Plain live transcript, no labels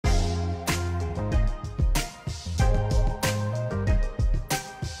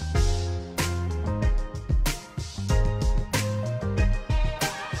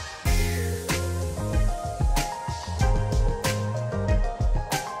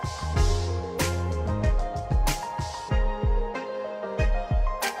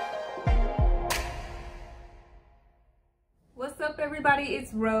everybody,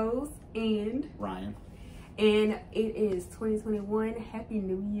 it's Rose and Ryan. And it is 2021. Happy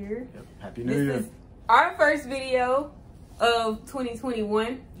New Year. Yep. Happy New Year. This is our first video of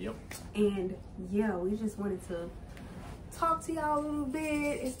 2021. Yep. And yeah, we just wanted to talk to y'all a little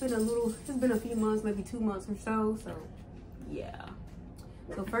bit. It's been a few months, maybe 2 months or so. So yeah.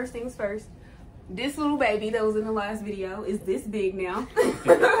 So first things first, this little baby that was in the last video is this big now.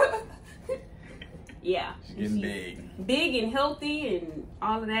 Yeah. She's getting big. Big and healthy and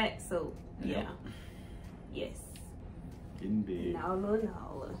all of that. So yeah. Yep. Yes. Getting big.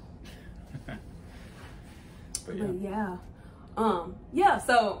 No. But yeah. Yeah,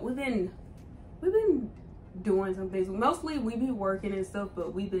 so we've been doing some things. Mostly we be working and stuff,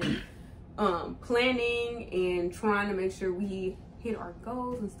 but we've been planning and trying to make sure we hit our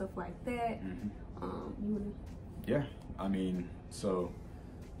goals and stuff like that. Yeah, I mean, so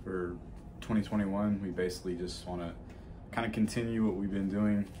for 2021, we basically just want to kind of continue what we've been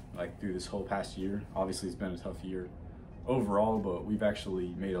doing like through this whole past year. Obviously it's been a tough year overall, but we've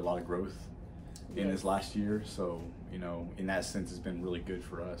actually made a lot of growth in this last year, so you know, in that sense it's been really good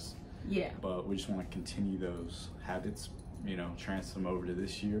for us. Yeah, but we just want to continue those habits, you know, transfer them over to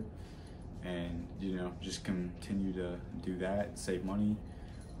this year, and you know, just continue to do that, save money.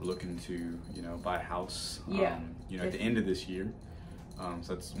 We're looking to, you know, buy a house, you know, at the end of this year.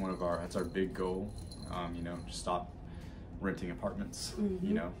 So that's that's our big goal. You know, just stop renting apartments.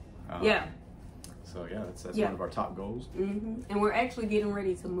 You know. So yeah, that's one of our top goals. And we're actually getting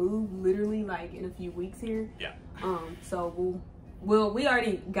ready to move, literally like in a few weeks here. Yeah. So we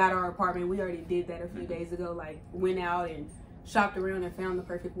already got our apartment. We already did that a few days ago. Like went out and shopped around and found the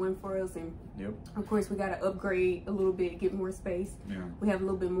perfect one for us. And of course we got to upgrade a little bit, get more space. Yeah. We have a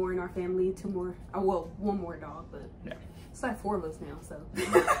little bit more in our family, one more dog, but it's like 4 of us now. So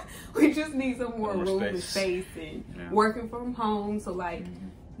we just need some more room and space and working from home. So like,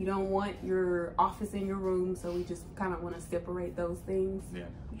 you don't want your office in your room, so we just kind of want to separate those things. Yeah,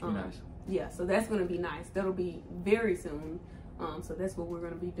 which would be nice. Yeah, so that's going to be nice. That'll be very soon. So that's what we're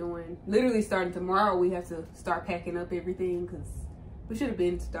going to be doing. Literally starting tomorrow, we have to start packing up everything because we should have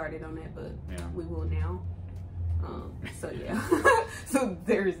been started on that, but we will now. So yeah, so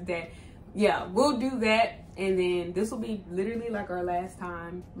there's that. Yeah, we'll do that, and then this will be literally like our last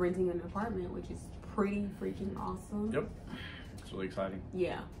time renting an apartment, which is pretty freaking awesome. Yep. It's really exciting.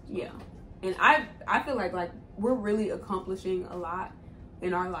 Yeah. And I feel like we're really accomplishing a lot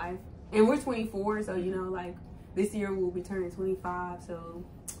in our life. And we're 24, so you know, like this year we'll be turning 25, so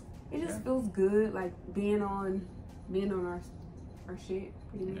it just feels good, like being on our shit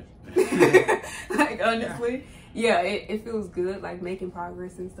pretty much. Like honestly. Yeah, it feels good, like making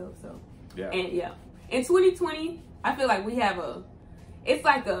progress and stuff. So and in 2020, I feel like we have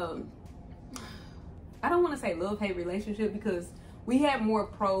I don't want to say love-hate relationship because we had more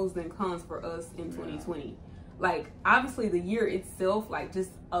pros than cons for us in 2020. Like, obviously, the year itself, like,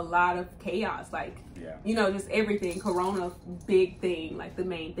 just a lot of chaos. Like, you know, just everything. Corona, big thing. Like, the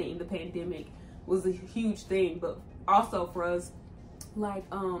main thing. The pandemic was a huge thing. But also for us, like,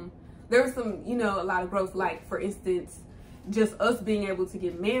 there was some, you know, a lot of growth. Like, for instance, just us being able to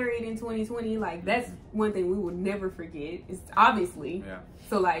get married in 2020. Like, that's one thing we will never forget. It's obviously.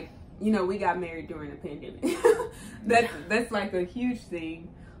 So, like, you know, we got married during the pandemic. That's like a huge thing.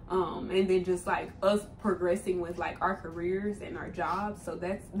 And then just like us progressing with like our careers and our jobs. So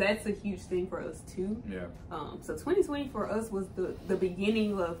that's a huge thing for us too. Yeah. So 2020 for us was the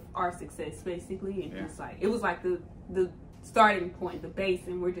beginning of our success basically. And just like, it was like the starting point, the base,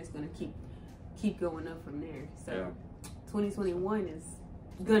 and we're just gonna keep going up from there. So 2021 is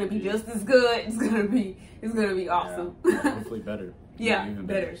gonna be just as good. It's gonna be awesome. Hopefully better. Even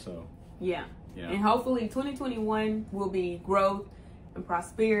better. So and hopefully 2021 will be growth and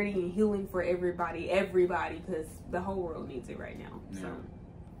prosperity and healing for everybody because the whole world needs it right now.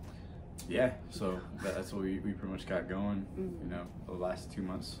 So that's what we pretty much got going. You know, the last 2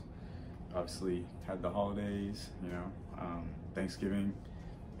 months, obviously had the holidays, you know, Thanksgiving,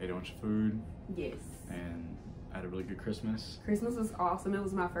 ate a bunch of food, and had a really good Christmas. Christmas was awesome. It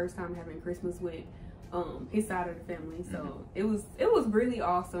was my first time having Christmas with his side of the family, so it was really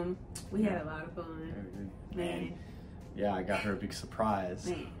awesome. We had a lot of fun. Man. Yeah, I got her a big surprise.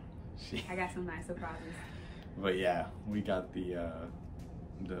 Man. I got some nice surprises. But yeah, we got the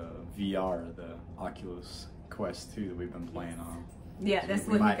VR, the Oculus Quest 2 that we've been playing on. Yeah, so that's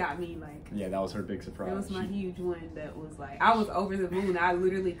what he got me. Like, yeah, that was her big surprise. That was my huge one. That was like, I was over the moon. I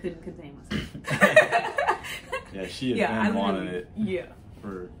literally couldn't contain myself. Yeah, she had been wanting it. Yeah.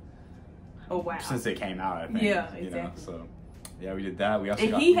 For wow. Since it came out, I think. Yeah, exactly. You know, so Yeah, we did that. We also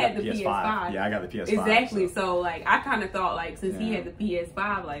and got, he we had got the PS5. PS5. Yeah, I got the PS5. Exactly. So, So like, I kind of thought like, since he Yeah. had the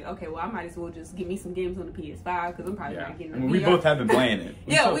PS5, like, okay, well, I might as well just give me some games on the PS5 because I'm probably yeah. not getting. I mean, we both have been playing it.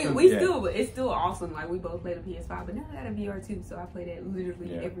 Yeah, we yeah. still, but it's still awesome. Like, we both play the PS5, but now I got a VR too, so I play that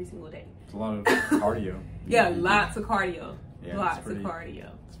literally Yeah. every single day. It's a lot of cardio. Yeah, lots of cardio. Yeah, Lots of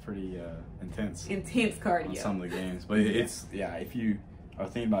cardio. It's pretty intense. Intense cardio. On some of the games, but it's if you are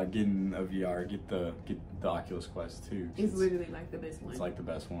thinking about getting a VR, get the Oculus Quest 2. It's literally like the best one. It's like the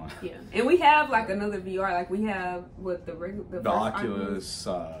best one. Yeah, and we have like another VR. Like we have what the first Oculus.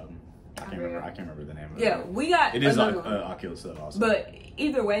 I can't remember the name of it. Yeah, we got. It is Oculus though, also. But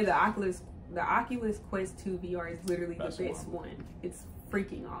either way, the Oculus Quest 2 VR is literally the best one. It's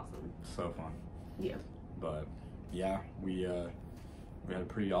freaking awesome. So fun. Yeah. But yeah, we had a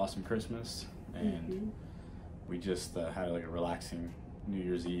pretty awesome Christmas, and we just had like a relaxing New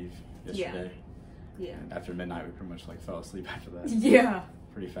Year's Eve yesterday. Yeah. And after midnight, we pretty much like fell asleep after that. Yeah.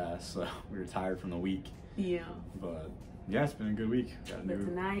 Pretty fast, so we were tired from the week. Yeah. But yeah, it's been a good week. But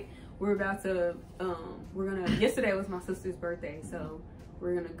tonight we're about to yesterday was my sister's birthday, so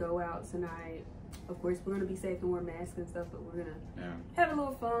we're gonna go out tonight. Of course, we're gonna be safe and wear masks and stuff, but we're gonna have a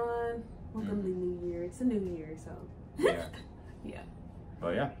little fun. Welcome the new year. It's a new year, so yeah. Yeah.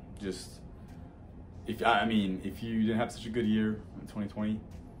 But yeah, just if you didn't have such a good year in 2020,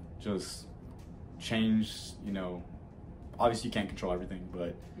 just change. Obviously you can't control everything,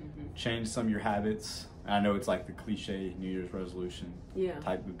 but change some of your habits. And I know it's like the cliche New Year's resolution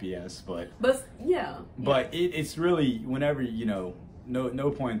type of BS, but yeah. But it's really whenever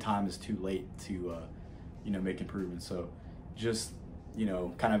no point in time is too late to make improvements. So just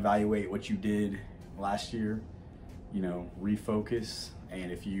kind of evaluate what you did last year. Refocus,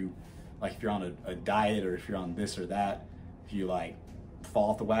 and if you're on a diet, or if you're on this or that, if you like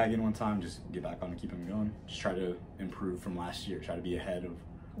fall off the wagon one time, just get back on and keep on going. Just try to improve from last year. Try to be ahead of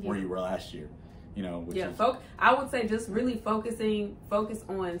where you were last year. I would say just really focus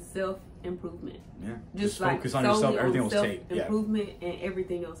on self-improvement. Yeah. Just focus on yourself. Everything will take improvement, and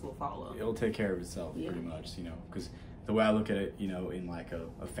everything else will follow. It'll take care of itself pretty much. Because the way I look at it, in like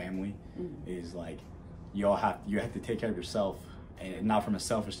a family, is like you have to take care of yourself, and not from a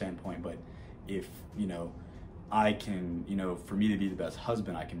selfish standpoint, but if I can, for me to be the best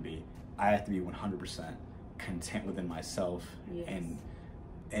husband I can be, I have to be 100% content within myself, and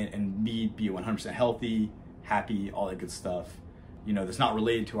me be 100% healthy, happy, all that good stuff, that's not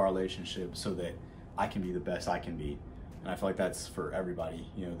related to our relationship, so that I can be the best I can be. And I feel like that's for everybody,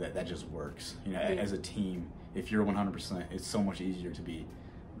 that just works. As a team, if you're 100%, it's so much easier to be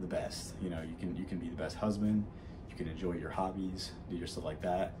the best. You can be the best husband, you can enjoy your hobbies, do your stuff like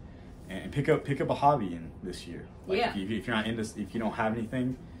that, and pick up a hobby in this year. If you're not into, if you don't have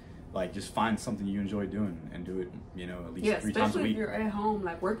anything, like just find something you enjoy doing and do it, at least 3 times a week. Especially if you're at home,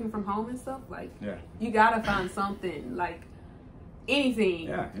 like working from home and stuff. Like you gotta find something, like anything.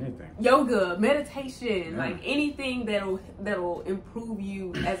 Yeah, anything. Yoga, meditation, like anything that'll improve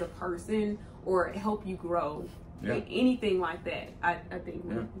you as a person or help you grow. Yeah. Anything like that, I think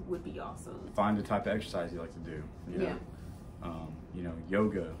would be awesome. Find the type of exercise you like to do.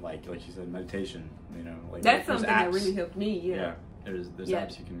 Yoga, like you said, meditation. That's something that really helped me. Yeah. There's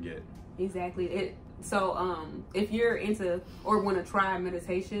apps you can get. Exactly. So if you're into or want to try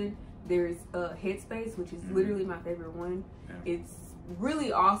meditation, there's Headspace, which is literally my favorite one. Yeah. It's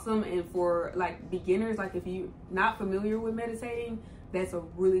really awesome, and for like beginners, like if you're not familiar with meditating, that's a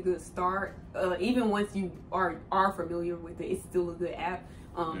really good start. Even once you are familiar with it, it's still a good app.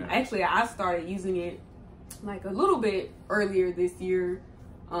 Actually, I started using it like a little bit earlier this year.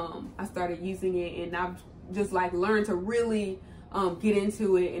 I started using it, and I've just like learned to really get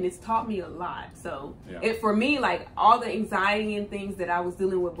into it, and it's taught me a lot. So for me, like all the anxiety and things that I was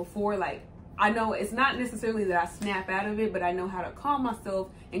dealing with before, like I know it's not necessarily that I snap out of it, but I know how to calm myself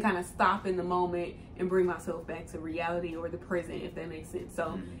and kind of stop in the moment and bring myself back to reality or the present, if that makes sense.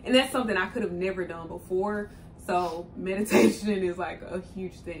 So, and that's something I could have never done before. So meditation is like a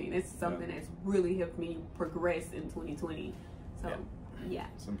huge thing. It's something that's really helped me progress in 2020. So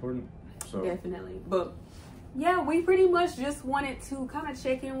it's important. So definitely. But yeah, we pretty much just wanted to kind of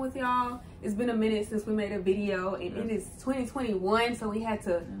check in with y'all. It's been a minute since we made a video, and it is 2021, so we had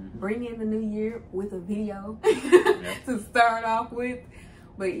to bring in the new year with a video to start off with.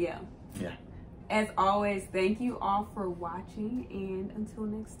 But as always, thank you all for watching, and until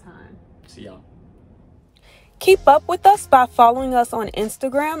next time. See y'all. Keep up with us by following us on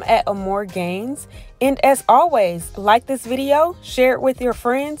Instagram at Amore Gains. And as always, like this video, share it with your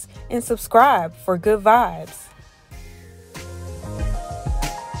friends, and subscribe for good vibes.